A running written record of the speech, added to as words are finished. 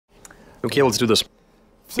Okay, let's do this.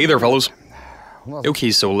 Hey there, fellows.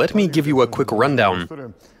 Okay, so let me give you a quick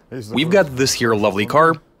rundown. We've got this here lovely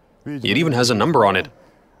car. It even has a number on it.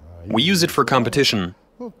 We use it for competition.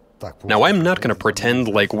 Now, I'm not gonna pretend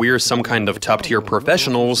like we're some kind of top-tier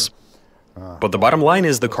professionals, but the bottom line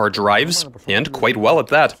is the car drives, and quite well at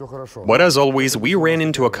that. But as always, we ran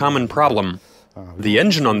into a common problem. The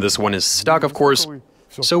engine on this one is stock, of course,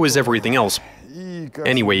 so is everything else.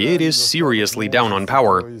 Anyway, it is seriously down on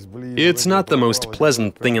power. It's not the most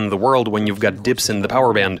pleasant thing in the world when you've got dips in the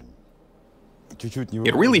power band.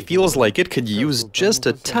 It really feels like it could use just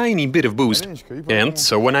a tiny bit of boost. And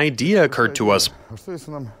so an idea occurred to us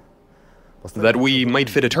that we might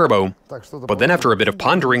fit a turbo. But then after a bit of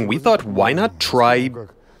pondering, we thought, why not try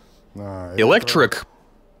electric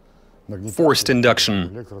forced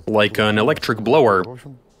induction, like an electric blower.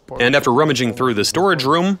 And after rummaging through the storage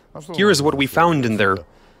room, here's what we found in there.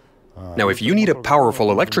 Now, if you need a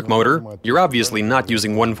powerful electric motor, you're obviously not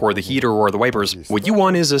using one for the heater or the wipers. What you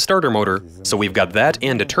want is a starter motor. So we've got that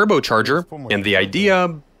and a turbocharger, and the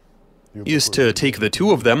idea is to take the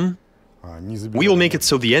two of them. We'll make it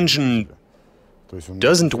so the engine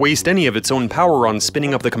doesn't waste any of its own power on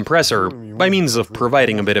spinning up the compressor by means of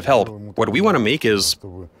providing a bit of help. What we want to make is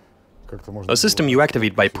a system you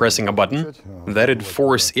activate by pressing a button that'd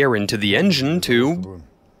force air into the engine to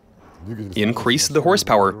increase the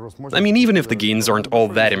horsepower. I mean, even if the gains aren't all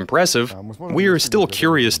that impressive, we're still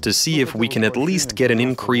curious to see if we can at least get an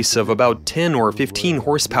increase of about 10 or 15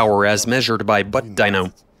 horsepower as measured by butt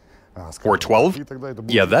dyno. Or 12?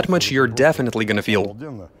 Yeah, that much you're definitely gonna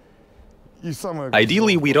feel.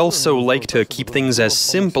 Ideally, we'd also like to keep things as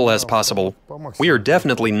simple as possible. We are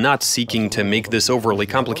definitely not seeking to make this overly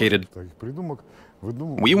complicated.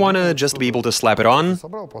 We want to just be able to slap it on,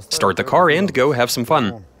 start the car, and go have some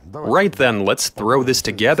fun. Right then, let's throw this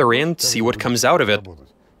together and see what comes out of it.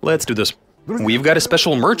 Let's do this. We've got a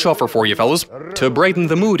special merch offer for you, fellas, to brighten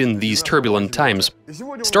the mood in these turbulent times.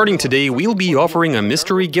 Starting today, we'll be offering a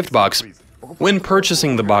mystery gift box. When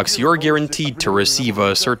purchasing the box, you're guaranteed to receive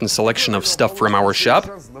a certain selection of stuff from our shop,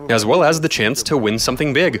 as well as the chance to win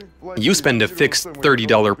something big. You spend a fixed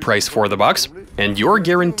 $30 price for the box, and you're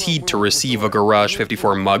guaranteed to receive a Garage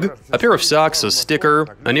 54 mug, a pair of socks, a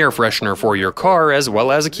sticker, an air freshener for your car, as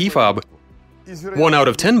well as a key fob. 1 out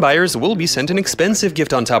of 10 buyers will be sent an expensive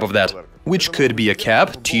gift on top of that, which could be a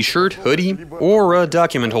cap, t-shirt, hoodie, or a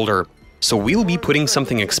document holder. So we'll be putting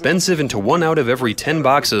something expensive into 1 out of every 10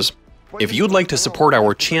 boxes. If you'd like to support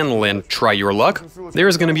our channel and try your luck,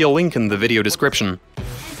 there's going to be a link in the video description.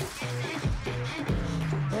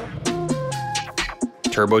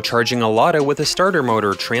 Turbocharging a Lada with a starter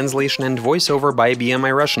motor, translation and voiceover by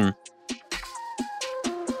BMI Russian.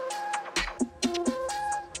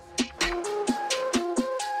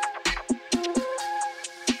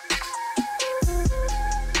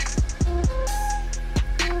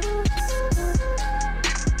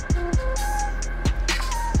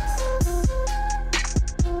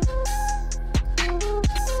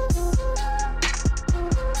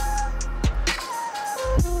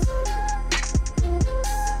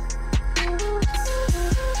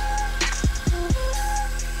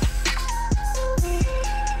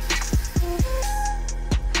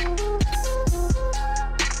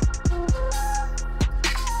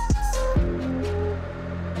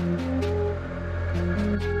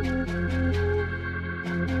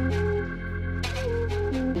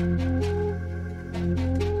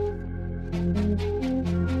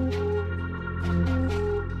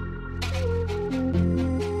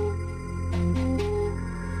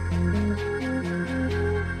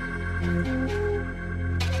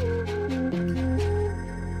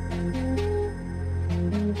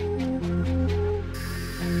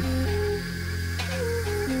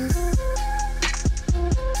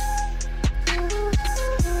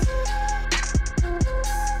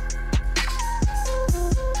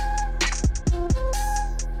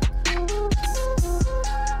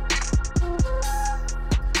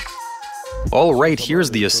 Alright,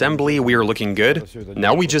 here's the assembly, we're looking good.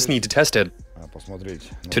 Now we just need to test it,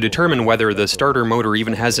 to determine whether the starter motor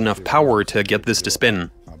even has enough power to get this to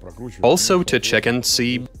spin. Also to check and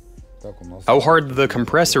see how hard the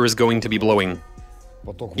compressor is going to be blowing.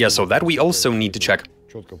 Yeah, so that we also need to check.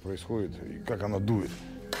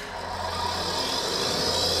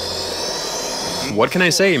 What can I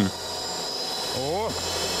say?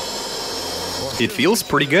 It feels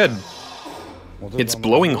pretty good. It's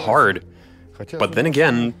blowing hard. But then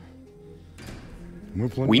again,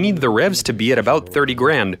 we need the revs to be at about 30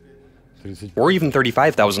 grand, or even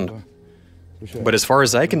 35,000. But as far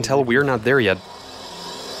as I can tell, we're not there yet.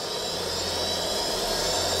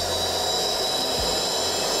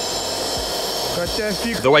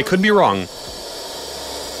 Though I could be wrong.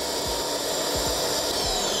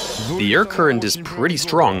 The air current is pretty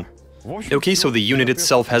strong. Okay, so the unit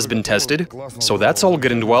itself has been tested, so that's all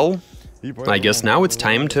good and well. I guess now it's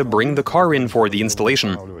time to bring the car in for the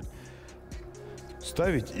installation.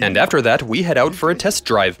 And after that, we head out for a test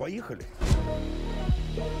drive.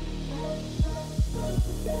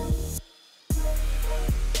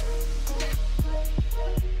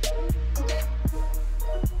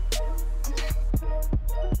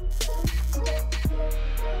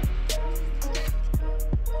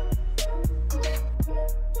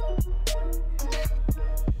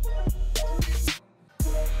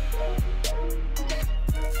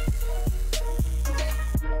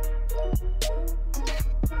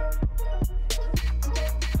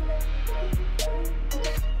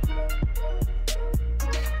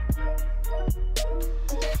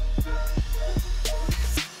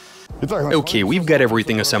 Okay, we've got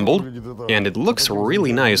everything assembled, and it looks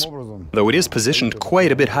really nice, though it is positioned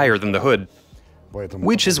quite a bit higher than the hood.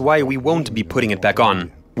 Which is why we won't be putting it back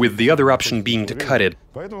on, with the other option being to cut it.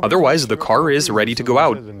 Otherwise, the car is ready to go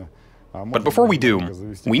out. But before we do,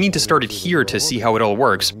 we need to start it here to see how it all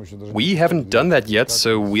works. We haven't done that yet,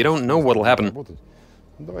 so we don't know what'll happen.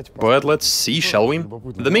 But let's see, shall we?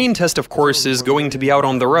 The main test, of course, is going to be out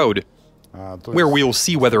on the road, where we'll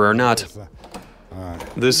see whether or not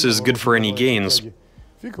this is good for any gains.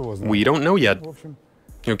 We don't know yet.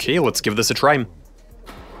 Okay, let's give this a try.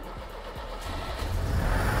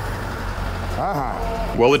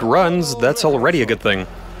 Well, it runs, that's already a good thing.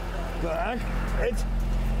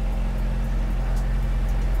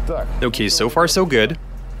 Okay, so far so good.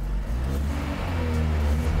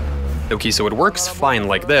 Okay, so it works fine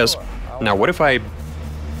like this. Now what if I...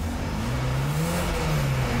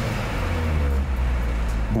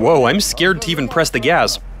 Whoa, I'm scared to even press the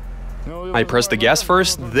gas. I press the gas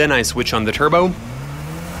first, then I switch on the turbo.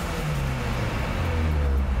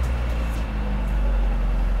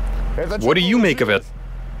 What do you make of it?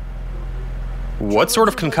 What sort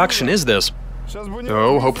of concoction is this?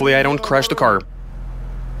 Oh, hopefully I don't crash the car.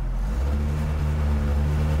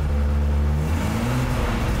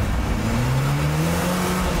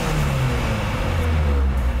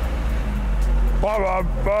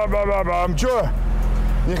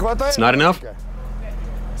 It's not enough?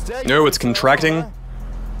 No, it's contracting.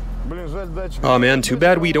 Oh man, too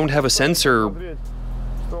bad we don't have a sensor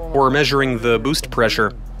for measuring the boost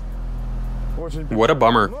pressure. What a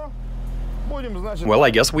bummer. Well,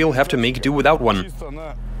 I guess we'll have to make do without one.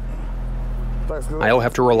 I'll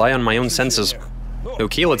have to rely on my own senses.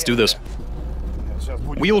 Okay, let's do this.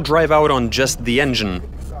 We'll drive out on just the engine,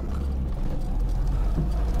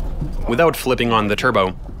 without flipping on the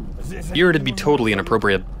turbo. Here it'd be totally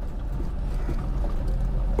inappropriate.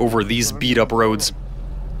 Over these beat-up roads.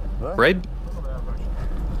 Right?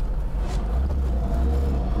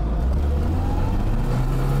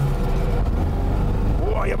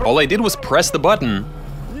 All I did was press the button.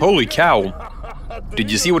 Holy cow. Did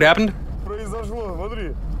you see what happened?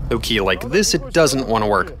 Okay, like this it doesn't want to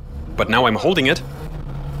work. But now I'm holding it.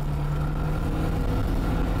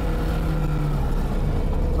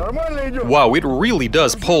 Wow, it really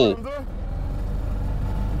does pull.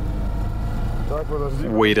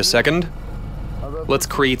 Wait a second. Let's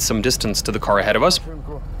create some distance to the car ahead of us.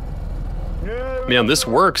 Man, this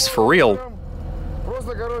works for real.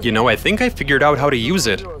 You know, I think I figured out how to use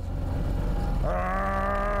it.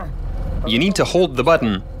 You need to hold the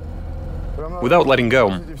button without letting go.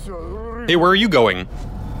 Hey, where are you going?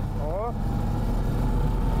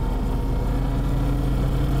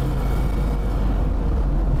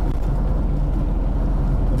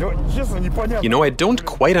 You know, I don't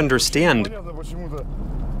quite understand.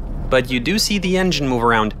 But you do see the engine move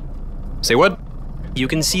around. Say what? You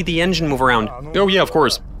can see the engine move around. Oh yeah, of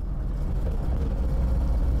course.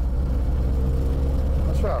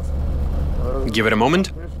 Give it a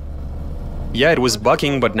moment. Yeah, it was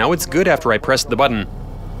bucking, but now it's good after I pressed the button.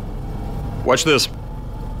 Watch this.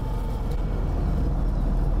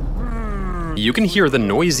 You can hear the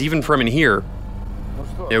noise even from in here.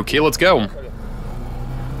 Okay, let's go.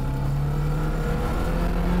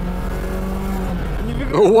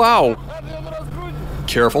 Oh, wow!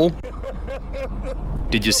 Careful.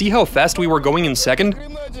 Did you see how fast we were going in second?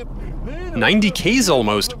 90 Ks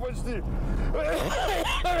almost.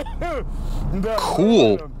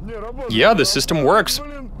 Cool. Yeah, the system works.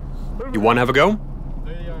 You wanna have a go?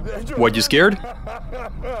 What, you scared?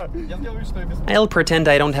 I'll pretend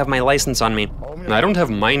I don't have my license on me. I don't have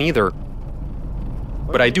mine either.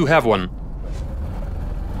 But I do have one.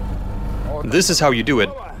 This is how you do it.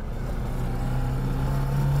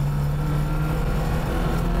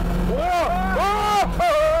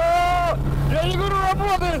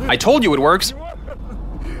 I told you it works!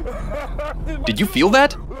 Did you feel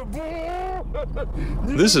that?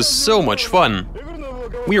 This is so much fun.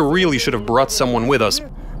 We really should have brought someone with us,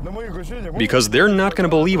 because they're not gonna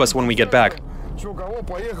believe us when we get back.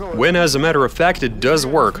 When, as a matter of fact, it does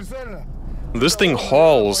work. This thing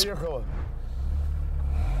hauls.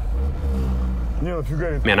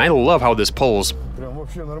 Man, I love how this pulls.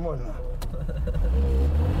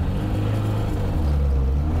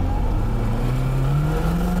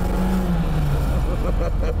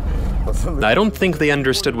 I don't think they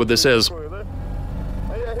understood what this is.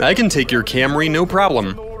 I can take your Camry, no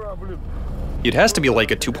problem. It has to be like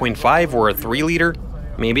a 2.5 or a 3 liter,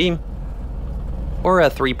 maybe? Or a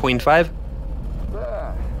 3.5?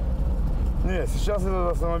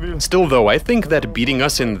 Still though, I think that beating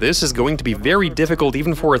us in this is going to be very difficult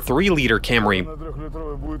even for a 3-liter Camry.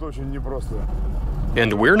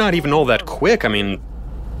 And we're not even all that quick, I mean,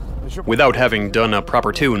 without having done a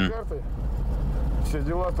proper tune.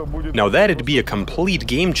 Now that'd be a complete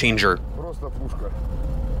game changer.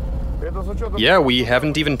 Yeah, we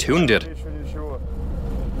haven't even tuned it.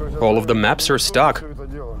 All of the maps are stock.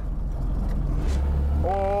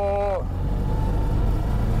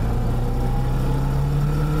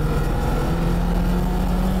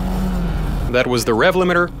 That was the rev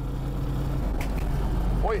limiter.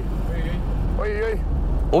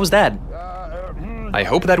 What was that? I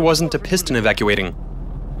hope that wasn't a piston evacuating.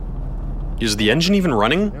 Is the engine even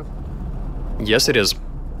running? Yes, it is.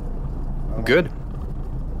 Good.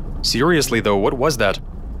 Seriously though, what was that?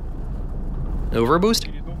 Overboost?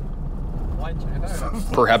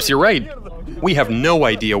 Perhaps you're right. We have no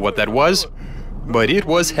idea what that was, but it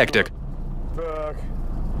was hectic.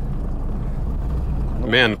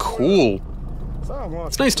 Man, cool.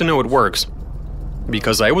 It's nice to know it works,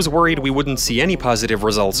 because I was worried we wouldn't see any positive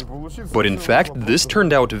results, but in fact, this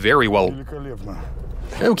turned out very well.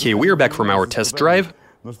 Okay, we're back from our test drive,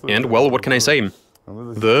 and well, what can I say?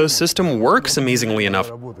 The system works amazingly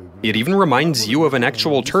enough. It even reminds you of an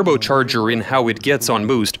actual turbocharger in how it gets on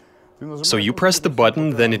boost. So you press the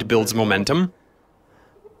button, then it builds momentum,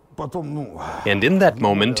 and in that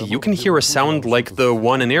moment, you can hear a sound like the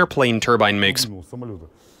one an airplane turbine makes.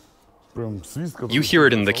 You hear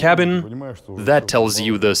it in the cabin, that tells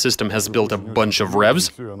you the system has built a bunch of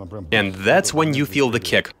revs, and that's when you feel the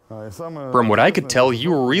kick. From what I could tell,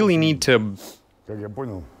 you really need to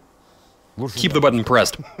keep the button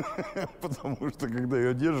pressed.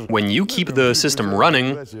 When you keep the system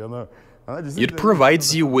running, it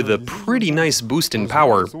provides you with a pretty nice boost in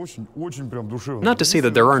power. Not to say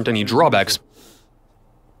that there aren't any drawbacks.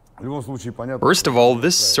 First of all,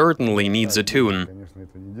 this certainly needs a tune.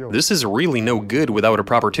 This is really no good without a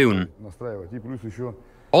proper tune.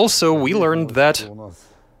 Also, we learned that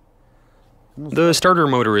the starter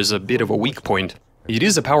motor is a bit of a weak point. It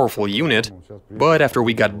is a powerful unit, but after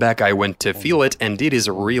we got back I went to feel it and it is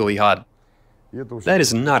really hot. That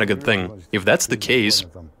is not a good thing. If that's the case,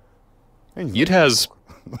 it has...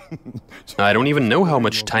 I don't even know how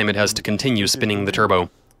much time it has to continue spinning the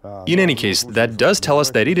turbo. In any case, that does tell us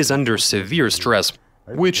that it is under severe stress,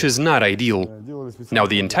 which is not ideal. Now,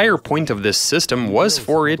 the entire point of this system was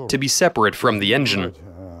for it to be separate from the engine,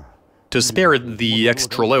 to spare it the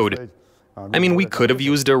extra load. I mean, we could have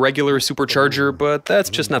used a regular supercharger, but that's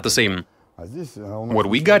just not the same. What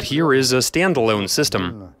we got here is a standalone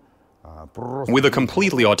system, with a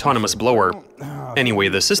completely autonomous blower. Anyway,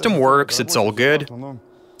 the system works, it's all good,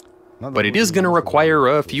 but it is gonna require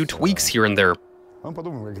a few tweaks here and there.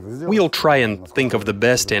 We'll try and think of the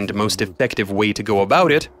best and most effective way to go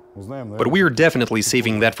about it, but we're definitely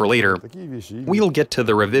saving that for later. We'll get to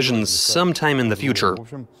the revisions sometime in the future.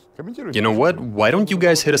 You know what? Why don't you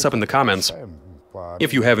guys hit us up in the comments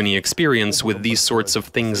if you have any experience with these sorts of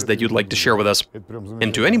things that you'd like to share with us.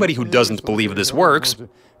 And to anybody who doesn't believe this works,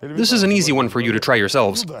 this is an easy one for you to try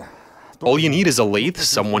yourselves. All you need is a lathe,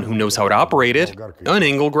 someone who knows how to operate it, an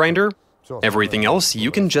angle grinder. Everything else you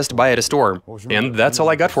can just buy at a store. And that's all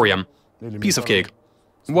I got for you. Piece of cake.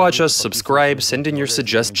 Watch us, subscribe, send in your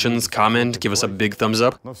suggestions, comment, give us a big thumbs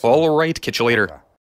up. All right, catch you later.